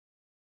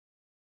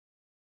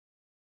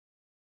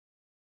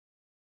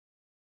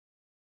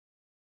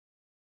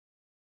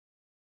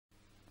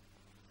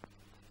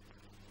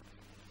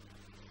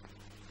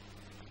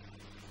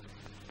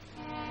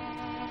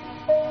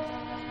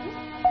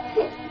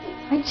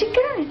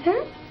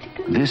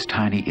This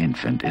tiny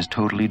infant is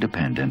totally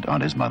dependent on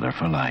his mother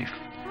for life.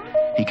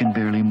 He can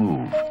barely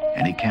move,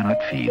 and he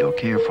cannot feed or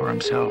care for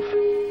himself.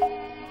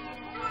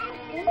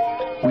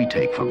 We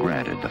take for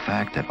granted the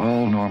fact that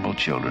all normal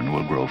children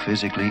will grow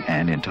physically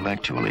and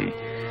intellectually.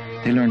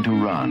 They learn to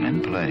run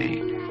and play,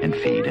 and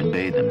feed and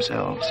bathe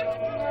themselves.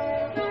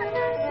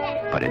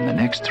 But in the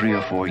next 3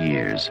 or 4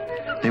 years,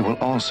 they will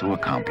also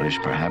accomplish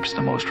perhaps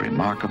the most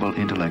remarkable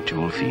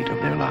intellectual feat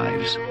of their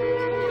lives.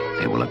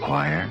 They will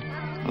acquire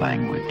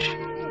language.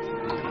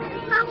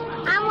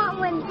 I want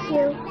one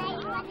too.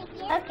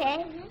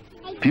 Okay.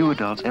 Few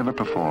adults ever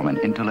perform an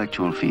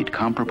intellectual feat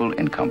comparable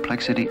in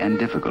complexity and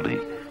difficulty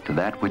to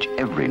that which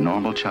every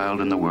normal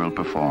child in the world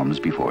performs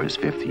before his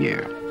 5th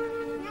year.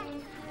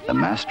 The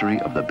mastery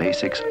of the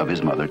basics of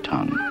his mother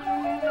tongue.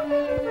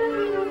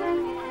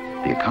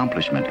 The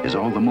accomplishment is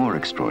all the more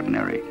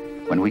extraordinary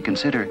when we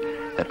consider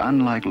that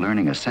unlike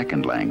learning a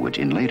second language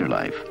in later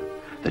life,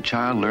 the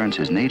child learns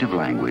his native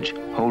language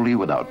wholly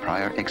without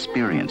prior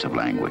experience of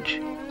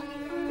language.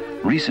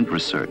 Recent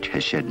research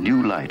has shed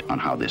new light on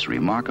how this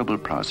remarkable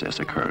process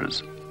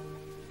occurs.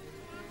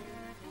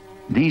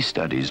 These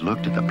studies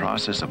looked at the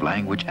process of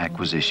language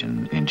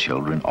acquisition in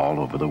children all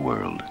over the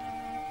world.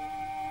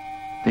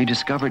 They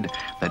discovered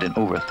that in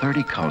over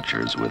 30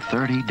 cultures with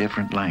 30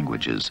 different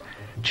languages,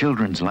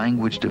 children's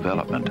language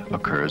development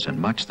occurs in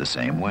much the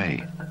same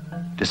way.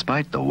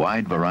 Despite the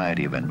wide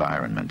variety of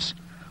environments,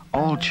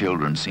 all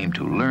children seem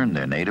to learn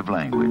their native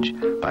language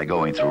by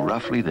going through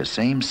roughly the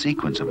same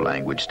sequence of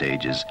language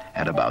stages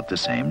at about the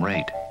same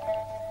rate.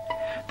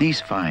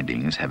 These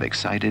findings have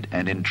excited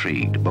and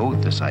intrigued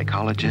both the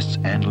psychologists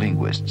and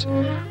linguists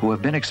who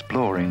have been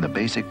exploring the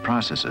basic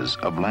processes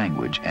of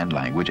language and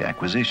language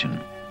acquisition.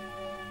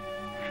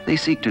 They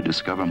seek to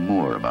discover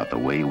more about the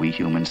way we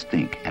humans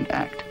think and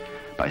act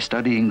by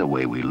studying the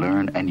way we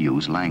learn and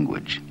use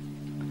language.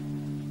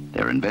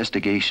 Their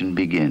investigation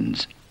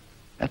begins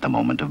at the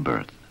moment of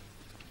birth.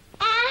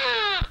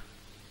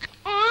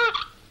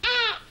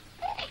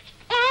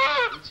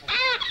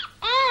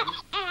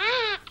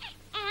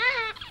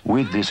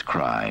 With this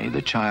cry,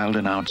 the child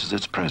announces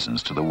its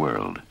presence to the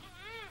world.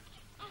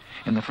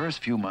 In the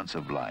first few months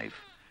of life,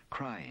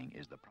 crying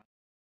is the